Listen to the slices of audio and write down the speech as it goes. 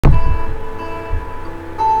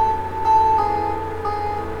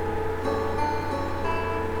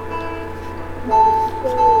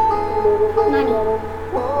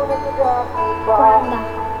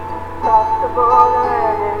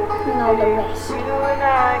all the rest. You and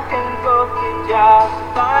I can both get jobs,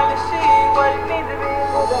 finally see what it means to be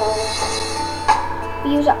a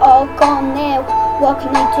Yous are all gone now, what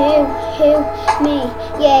can I do? Who? Me?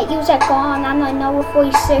 Yeah, yous are gone, and I know if I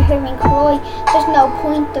sit here and cry, there's no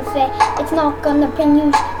point of it. It's not gonna bring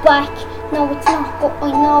yous back. No, it's not, but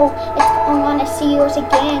I know I'm gonna see yous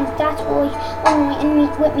again. That's why I'm writing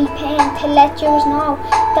with me pen to let yous know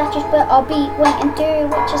that's just where I'll be waiting there,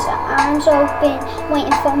 with just arms open,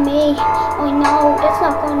 waiting for me. I know that's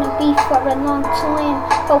not gonna be for a long time,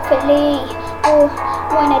 hopefully. But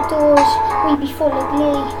when it does, we be full of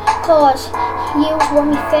glee, cause yous were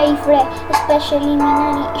my favourite, especially me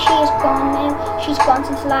nanny. She is gone now, she's gone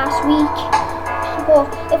since last week. But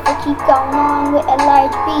if I keep going on with a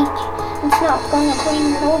large beak, it's not gonna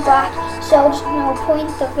bring her back, so there's no point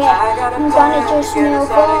of it. I'm gonna just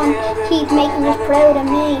move on, keep making us proud of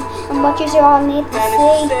me, and what you all need to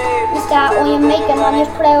see is that I am making on you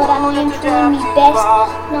proud and I am trying my best.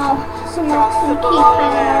 No, I'm not gonna keep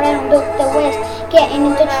hanging around up the west, getting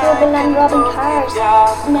into trouble and robbing cars.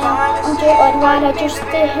 Now, I'd rather just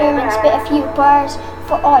stay here and spit a few bars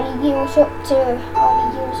for all of yous up there, all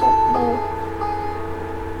of yous up there.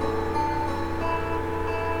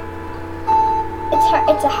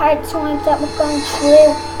 It's a hard time that we're going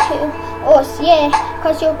through to us, yeah,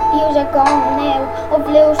 cause yous are gone now. I've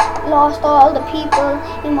lost all the people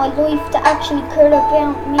in my life that actually cared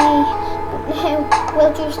about me. But now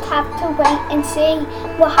we'll just have to wait and see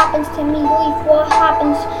what happens to me life, what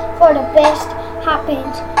happens for the best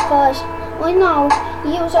happens, cause I know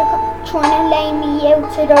yous are trying to lay me out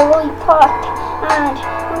to the right path, and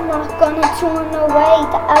I'm not gonna turn away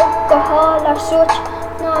the alcohol or such.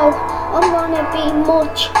 No, I'm gonna be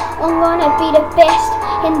much, I'm gonna be the best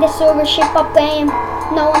in this ownership of fame.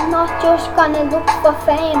 No, I'm not just gonna look for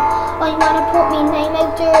fame, I'm gonna put my name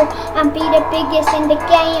out there and be the biggest in the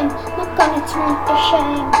game, not gonna turn to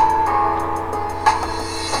shame.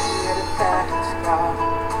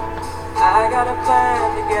 I got a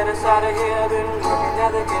plan to get us out of here, been working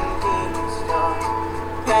at the convenience store.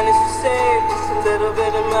 Plan is to save just a little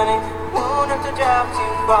bit of money, won't have to drive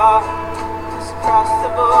too far. Cross the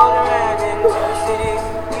border and into the city.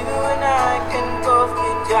 You and I can both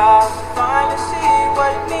get jobs, finally see what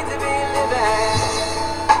it means to be living.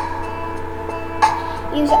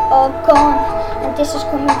 Yous are all gone, and this is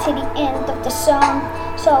coming to the end of the song,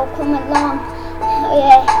 so come along.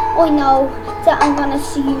 Yeah, I know that I'm gonna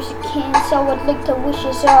see yous again, so I'd like to wish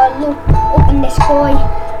yous all luck up in the sky,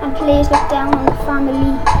 and please look down on the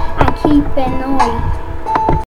family and keep an eye